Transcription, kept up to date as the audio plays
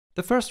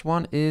The first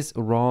one is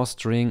raw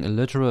string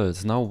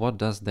literals. Now, what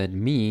does that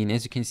mean?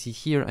 As you can see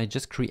here, I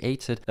just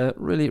created a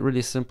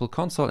really simple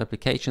console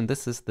application.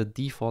 This is the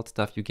default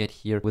stuff you get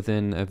here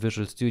within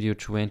Visual Studio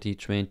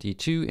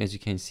 2022, as you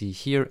can see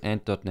here,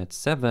 and .NET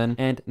 7.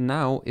 And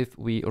now if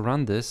we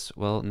run this,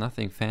 well,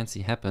 nothing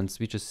fancy happens.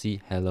 We just see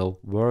hello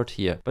world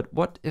here. But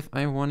what if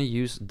I want to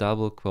use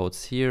double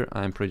quotes here?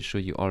 I'm pretty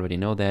sure you already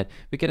know that.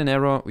 We get an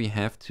error. We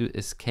have to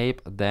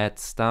escape that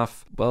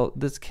stuff. Well,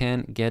 this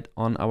can get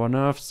on our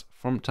nerves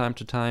from time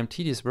to time,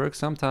 tedious work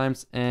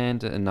sometimes,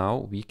 and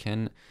now we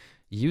can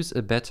use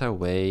a better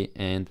way,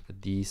 and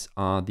these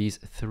are these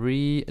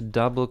 3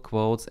 double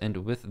quotes, and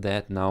with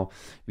that now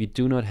we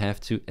do not have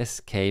to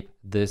escape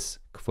this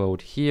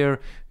quote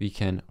here. We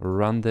can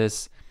run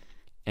this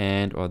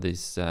and or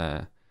these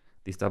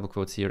double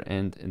quotes here,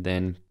 and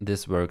then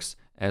this works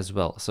as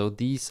well. So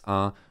these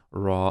are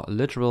raw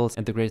literals,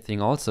 and the great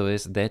thing also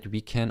is that we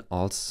can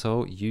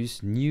also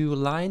use new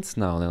lines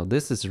now. Now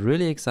this is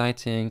really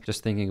exciting.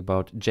 Just thinking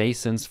about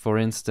JSONs, for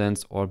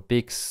instance, or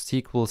big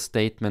SQL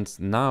statements.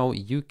 Now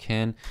you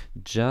can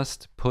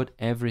just put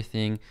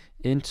everything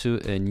into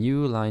a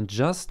new line.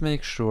 Just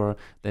make sure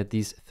that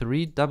these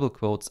 3 double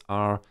quotes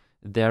are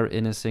there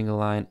in a single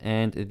line,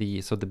 and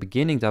the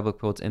beginning double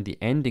quotes and the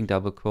ending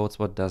double quotes.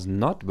 What does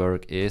not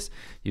work is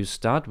you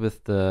start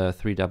with the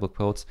 3 double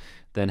quotes,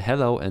 then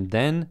hello, and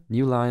then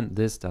new line.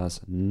 This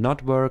does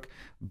not work,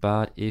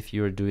 but if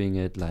you're doing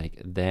it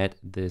like that,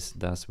 this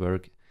does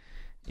work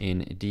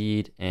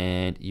indeed.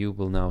 And you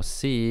will now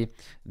see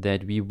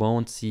that we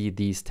won't see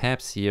these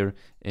tabs here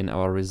in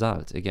our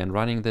result. Again,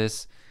 running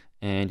this,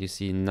 and you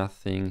see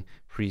nothing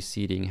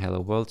preceding hello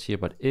world here.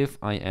 But if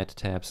I add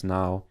tabs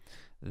now,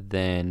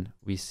 then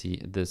we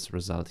see this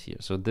result here.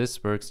 So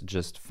this works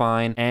just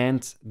fine.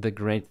 And the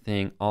great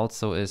thing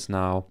also is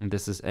now, and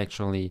this is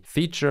actually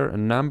feature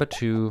number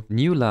 2,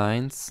 new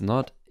lines,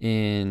 not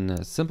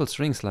in simple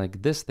strings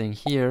like this thing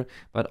here,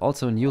 but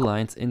also new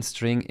lines in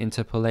string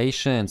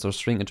interpolations or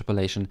string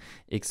interpolation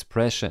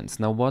expressions.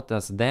 Now, what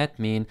does that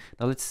mean?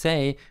 Now, let's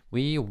say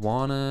we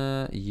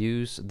wanna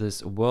use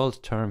this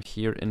world term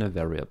here in a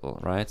variable,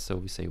 right? So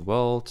we say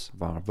world,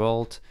 var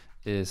world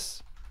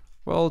is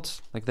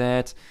world, like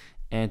that.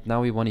 And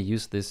now we want to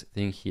use this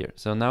thing here.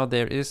 So now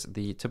there is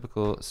the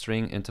typical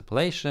string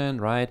interpolation,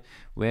 right?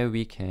 Where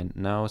we can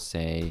now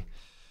say,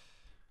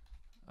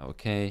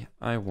 okay,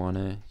 I want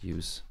to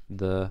use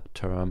the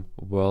term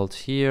world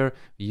here.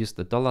 We use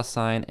the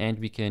 $, and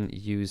we can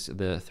use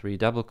the 3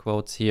 double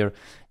quotes here,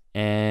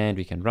 and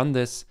we can run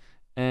this.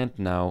 And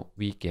now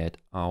we get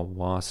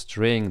our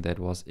string that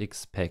was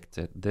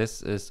expected.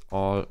 This is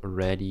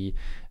already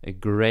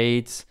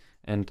great.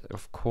 And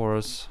of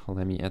course,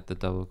 let me add the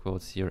double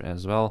quotes here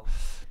as well.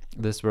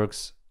 This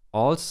works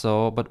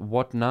also, but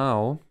what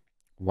now?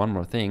 One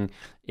more thing,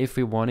 if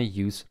we want to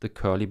use the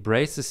curly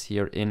braces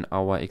here in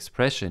our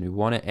expression, we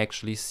want to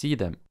actually see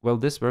them. Well,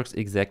 this works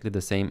exactly the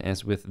same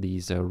as with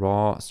these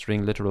raw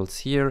string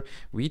literals here.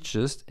 We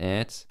just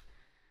add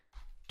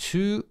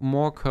 2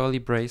 more curly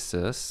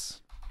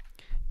braces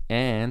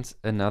and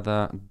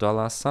another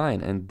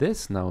 $. And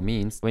this now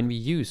means when we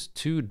use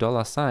 2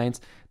 $,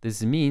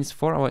 this means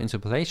for our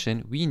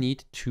interpolation, we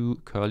need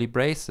 2 curly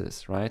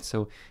braces, right?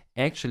 So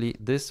actually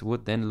this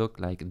would then look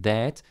like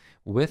that.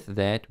 With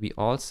that, we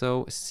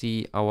also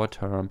see our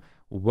term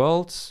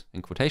world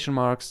in quotation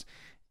marks.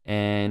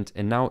 And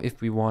now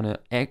if we want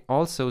to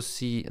also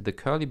see the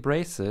curly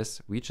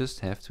braces, we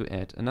just have to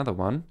add another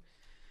one.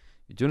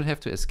 You do not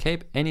have to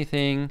escape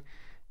anything.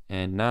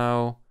 And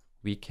now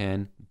we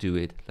can do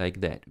it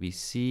like that. We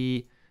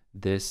see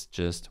this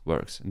just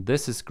works.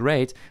 This is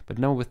great, but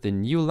now with the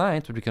new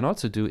lines, what we can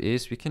also do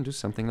is we can do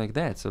something like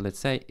that. So let's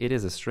say it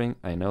is a string,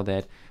 I know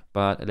that,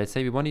 but let's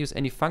say we want to use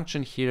any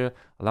function here,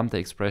 lambda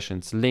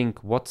expressions,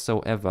 link,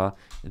 whatsoever,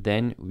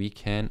 then we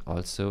can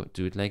also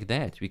do it like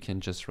that. We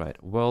can just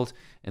write world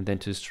and then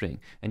to string.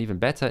 And even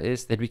better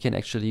is that we can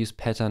actually use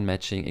pattern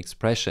matching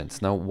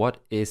expressions. Now, what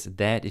is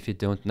that? If you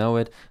don't know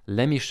it,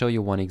 let me show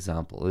you one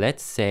example.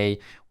 Let's say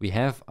we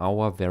have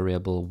our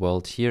variable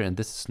world here, and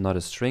this is not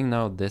a string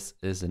now, this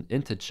is an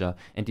integer.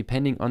 And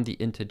depending on the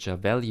integer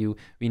value,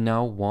 we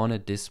now want to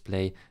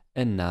display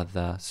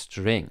another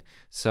string.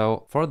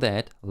 So for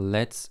that,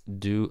 let's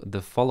do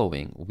the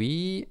following.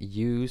 We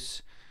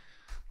use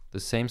the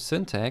same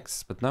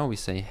syntax, but now we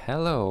say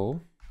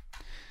hello.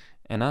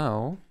 And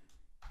now,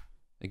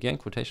 again,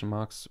 quotation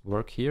marks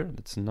work here.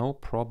 That's no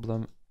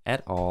problem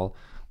at all.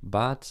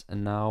 But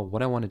now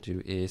what I want to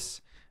do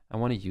is I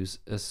want to use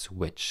a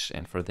switch.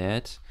 And for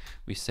that,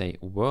 we say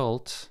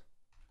world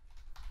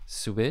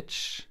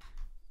switch.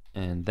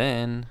 And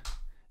then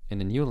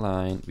in a new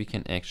line, we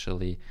can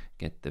actually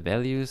get the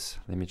values.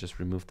 Let me just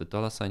remove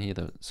the $sign here.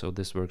 So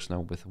this works now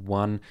with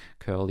 1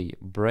 curly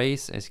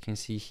brace, as you can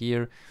see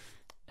here.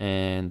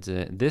 And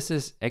this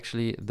is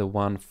actually the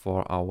one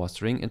for our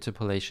string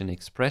interpolation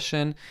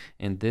expression.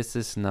 And this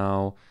is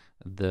now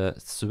the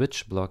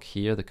switch block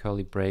here, the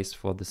curly brace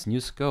for this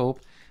new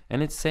scope.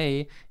 And let's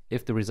say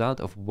if the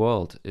result of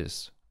world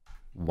is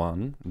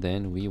 1,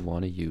 then we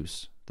want to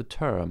use the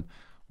term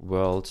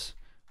world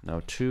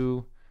Now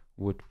 2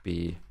 would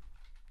be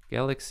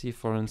galaxy,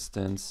 for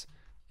instance,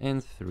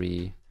 and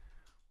 3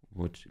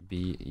 would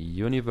be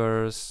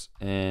universe,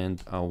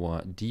 and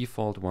our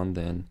default one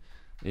then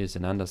is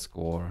an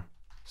underscore.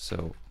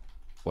 So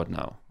what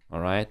now? All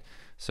right.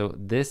 So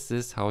this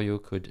is how you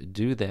could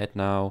do that.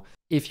 Now,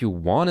 if you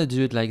want to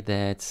do it like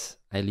that,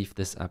 I leave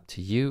this up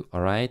to you,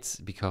 all right?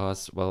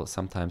 Because, well,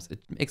 sometimes it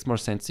makes more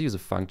sense to use a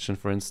function,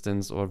 for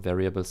instance, or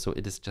variable, so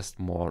it is just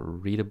more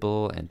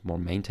readable and more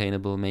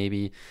maintainable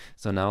maybe.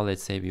 So now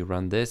let's say we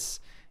run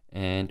this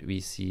and we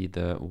see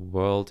the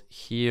world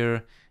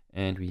here,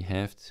 and we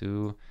have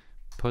to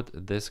put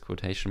this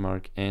quotation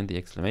mark and the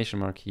exclamation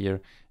mark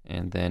here,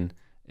 and then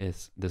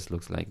this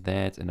looks like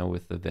that. And now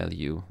with the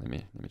value, let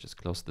me just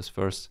close this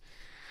first.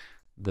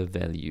 The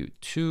value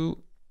 2,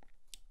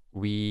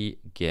 we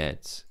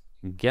get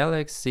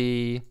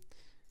galaxy.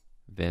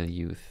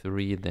 Value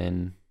 3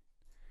 then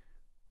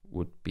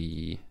would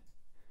be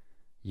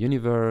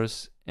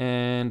universe,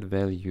 and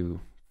value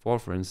 4,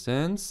 for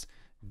instance,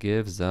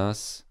 gives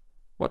us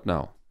what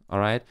now? All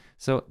right.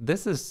 So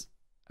this is,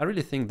 I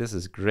really think this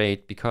is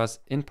great, because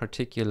in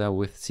particular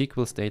with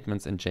SQL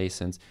statements and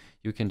JSONs,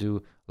 you can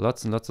do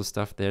lots and lots of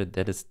stuff there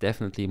that is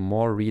definitely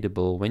more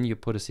readable. When you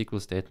put a SQL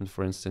statement,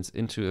 for instance,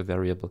 into a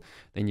variable,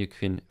 then you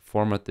can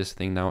format this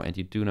thing now, and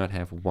you do not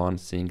have one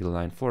single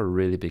line for a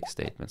really big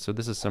statement. So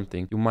this is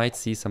something you might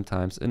see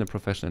sometimes in a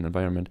professional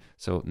environment.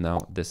 So now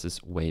this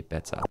is way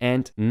better.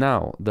 And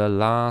now the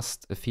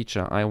last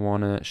feature I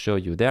want to show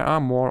you. There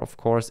are more, of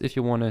course. If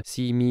you want to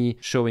see me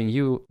showing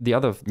you the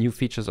other new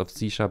features of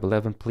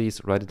C#11, please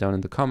write it down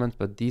in the comments.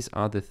 But these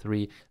are the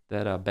 3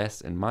 that are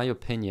best in my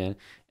opinion.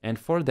 And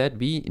for that,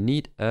 we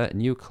need a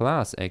new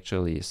class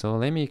actually. So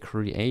let me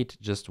create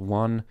just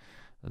one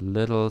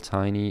little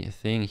tiny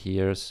thing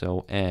here.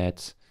 So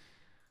add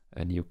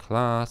a new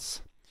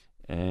class,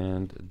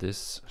 and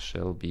this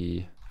shall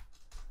be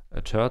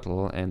a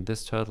turtle, and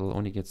this turtle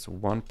only gets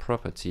one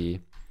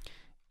property,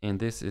 and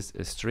this is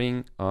a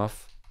string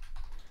of,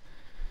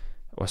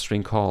 or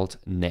string called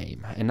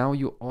name. And now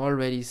you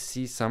already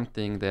see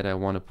something that I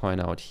want to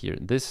point out here.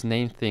 This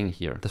name thing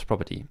here, this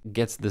property,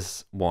 gets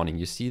this warning.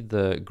 You see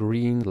the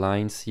green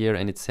lines here,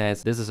 and it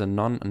says this is a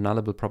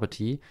non-nullable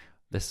property.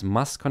 This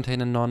must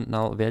contain a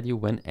non-null value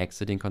when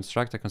exiting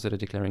constructor. Consider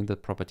declaring the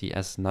property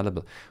as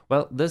nullable.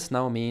 Well, this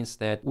now means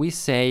that we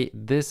say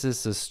this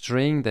is a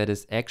string that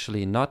is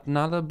actually not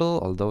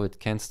nullable, although it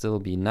can still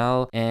be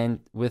null. And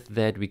with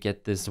that, we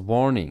get this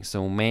warning.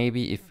 So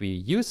maybe if we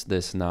use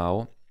this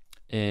now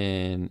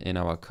in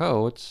our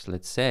code,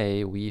 let's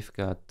say we've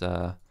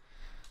got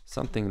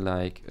something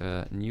like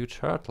a new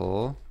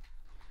turtle.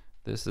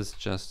 This is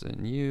just a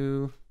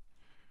new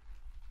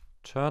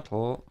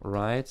turtle,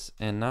 right?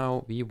 And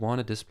now we want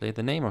to display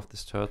the name of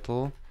this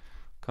turtle,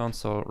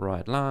 console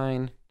write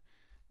line,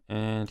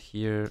 and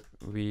here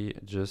we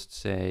just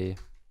say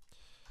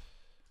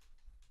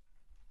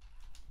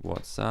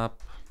what's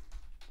up,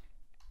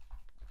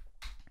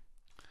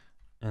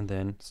 and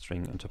then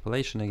string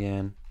interpolation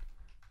again,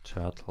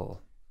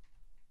 turtle.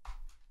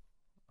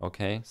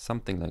 Okay,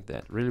 something like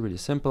that. Really, really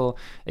simple.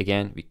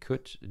 Again, we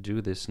could do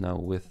this now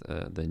with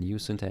the new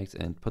syntax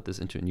and put this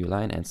into a new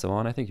line and so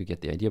on. I think you get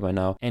the idea by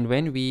now. And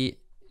when we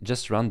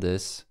just run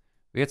this,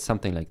 we get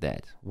something like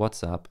that.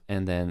 What's up?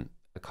 And then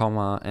a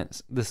comma, and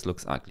this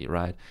looks ugly,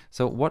 right?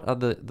 So what are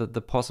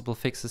the possible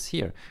fixes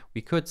here?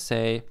 We could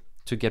say,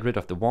 to get rid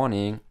of the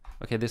warning,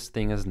 okay, this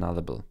thing is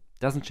nullable.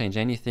 Doesn't change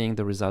anything.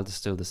 The result is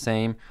still the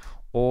same.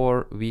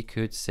 Or we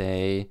could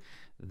say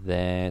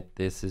that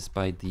this is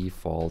by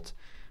default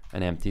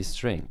an empty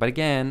string. But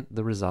again,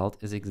 the result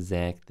is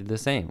exactly the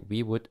same.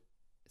 We would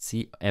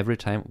see every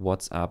time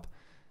what's up,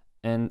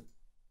 and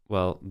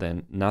well,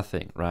 then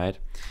nothing, right?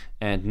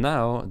 And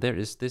now there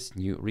is this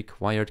new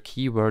required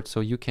keyword,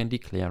 so you can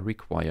declare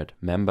required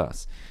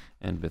members.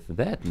 And with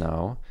that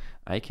now,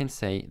 I can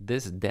say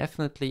this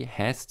definitely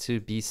has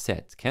to be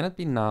set, cannot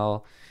be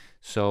null.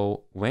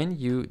 So when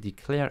you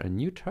declare a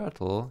new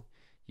turtle,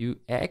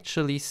 you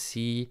actually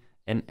see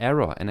an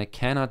error, and I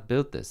cannot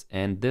build this.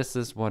 And this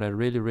is what I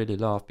really, really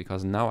love,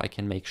 because now I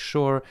can make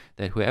sure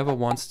that whoever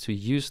wants to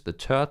use the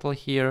turtle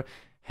here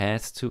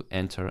has to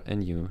enter a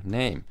new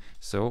name.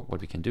 So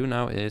what we can do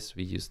now is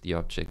we use the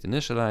object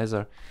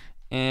initializer,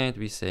 and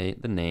we say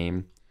the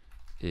name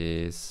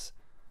is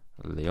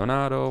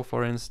Leonardo,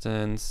 for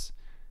instance.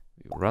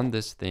 We run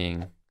this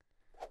thing,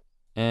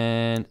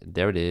 and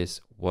there it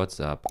is. What's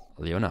up,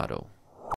 Leonardo?